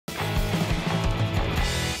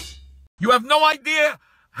You have no idea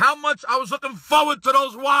how much I was looking forward to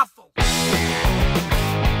those waffles.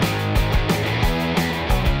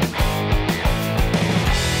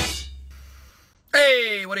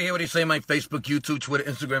 Hey, what do you say? My Facebook, YouTube, Twitter,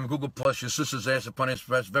 Instagram, Google Plus, your sister's ass upon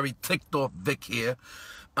express. Very ticked off Vic here.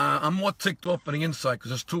 I'm more ticked off on the inside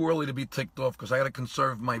because it's too early to be ticked off because I got to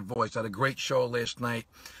conserve my voice. I had a great show last night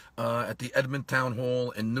at the Edmond Town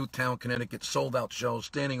Hall in Newtown, Connecticut. Sold out show,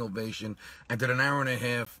 standing ovation. I did an hour and a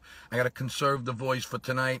half. I got to conserve the voice for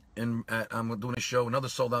tonight. And I'm doing a show, another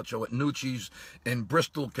sold out show at Nucci's in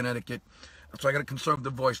Bristol, Connecticut. So I got to conserve the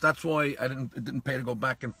voice. That's why it didn't pay to go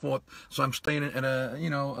back and forth. So I'm staying at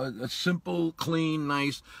a simple, clean,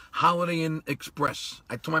 nice Holiday Inn Express.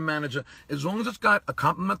 I told my manager, as long as it's got a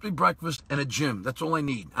complimentary breakfast and a gym, that's all I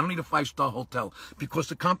need. I don't need a 5-star hotel because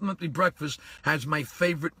the complimentary breakfast has my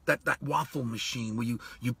favorite, that waffle machine where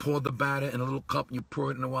you pour the batter in a little cup and you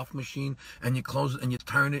pour it in the waffle machine and you close it and you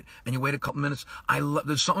turn it and you wait a couple minutes.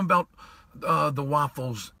 There's something about the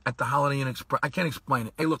waffles at the Holiday Inn Express. I can't explain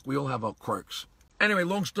it. Hey, look, we all have our quirks. Anyway,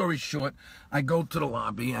 long story short, I go to the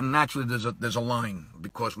lobby, and naturally there's a line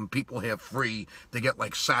because when people have free, they get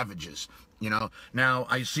like savages. You know, now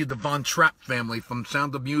I see the Von Trapp family from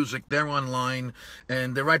Sound of Music. They're online,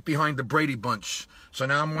 and they're right behind the Brady Bunch. So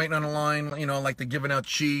now I'm waiting on the line, like they're giving out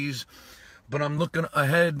cheese. But I'm looking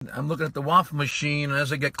ahead, I'm looking at the waffle machine, and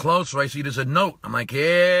as I get closer, I see there's a note. I'm like,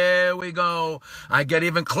 here we go. I get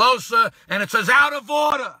even closer, and it says, out of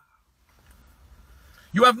order.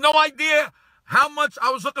 You have no idea how much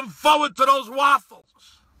I was looking forward to those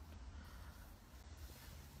waffles.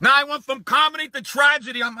 Now I went from comedy to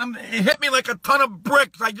tragedy. It hit me like a ton of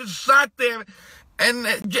bricks. I just sat there, and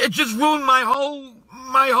it just ruined my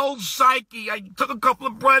whole psyche. I took a couple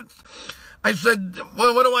of breaths. I said,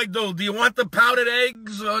 well, what do I do? Do you want the powdered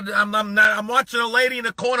eggs? I'm watching a lady in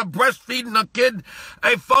the corner breastfeeding a kid.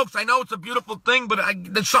 Hey, folks, I know it's a beautiful thing, but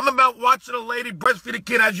there's something about watching a lady breastfeed a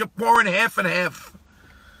kid as you're pouring half and half.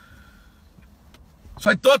 So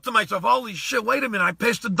I thought to myself, holy shit, wait a minute. I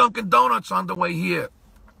passed the Dunkin' Donuts on the way here.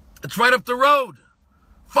 It's right up the road.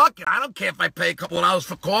 Fuck it. I don't care if I pay a couple of dollars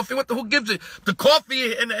for coffee. Who gives it? The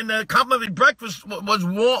coffee and the complimentary breakfast was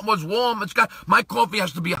warm. My coffee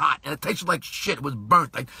has to be hot, and it tasted like shit. It was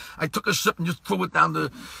burnt. I took a sip and just threw it down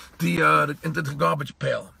into the garbage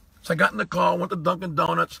pail. So I got in the car, went to Dunkin'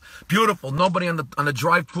 Donuts. Beautiful. Nobody on the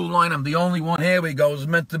drive-thru line. I'm the only one. Here we go. It was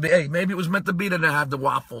meant to be. Hey, maybe it was meant to be that I have the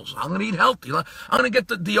waffles. I'm gonna eat healthy. I'm gonna get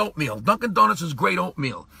the oatmeal. Dunkin' Donuts is great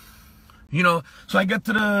oatmeal. So I get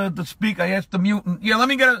to the speaker. I asked the mutant, let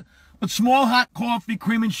me get a small hot coffee,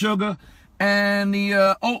 cream and sugar, and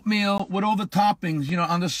the oatmeal with all the toppings,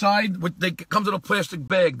 on the side. It comes in a plastic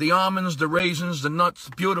bag. The almonds, the raisins, the nuts,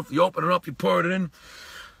 beautiful. You open it up, you pour it in.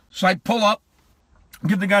 So I pull up,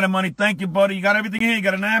 give the guy the money. Thank you, buddy. You got everything here? You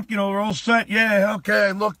got a napkin? We're all set? Yeah,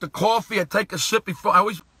 okay. Look, the coffee, I take a sip before. I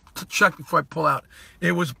always check before I pull out.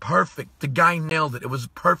 It was perfect. The guy nailed it. It was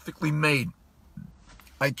perfectly made.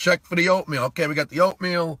 I checked for the oatmeal. Okay, we got the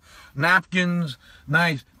oatmeal, napkins,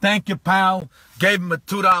 nice. Thank you, pal. Gave him a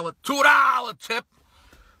 $2 tip.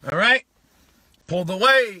 All right? Pulled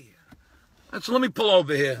away. So let me pull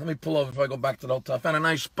over here. Let me pull over before I go back to the hotel. I found a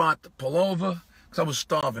nice spot to pull over because I was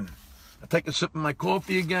starving. I take a sip of my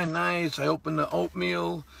coffee again. Nice. I open the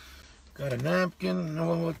oatmeal. Got a napkin.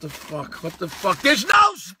 Oh, what the fuck? What the fuck? There's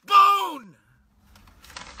no spoon!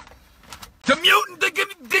 The mutant to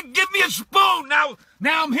give me a spoon. Now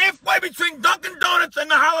I'm halfway between Dunkin' Donuts and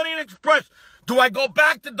the Holiday Inn Express. Do I go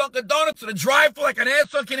back to Dunkin' Donuts to the drive-thru like an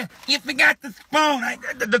asshole? You forgot the spoon.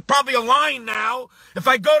 There's probably a line now. If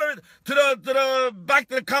I go back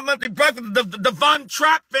to the complimentary breakfast, the Von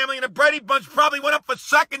Trapp family and the Brady Bunch probably went up for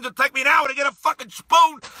seconds. It'd take me an hour to get a fucking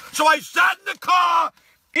spoon. So I sat in the car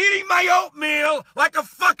eating my oatmeal like a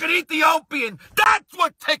fucking Ethiopian. That's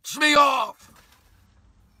what ticks me off.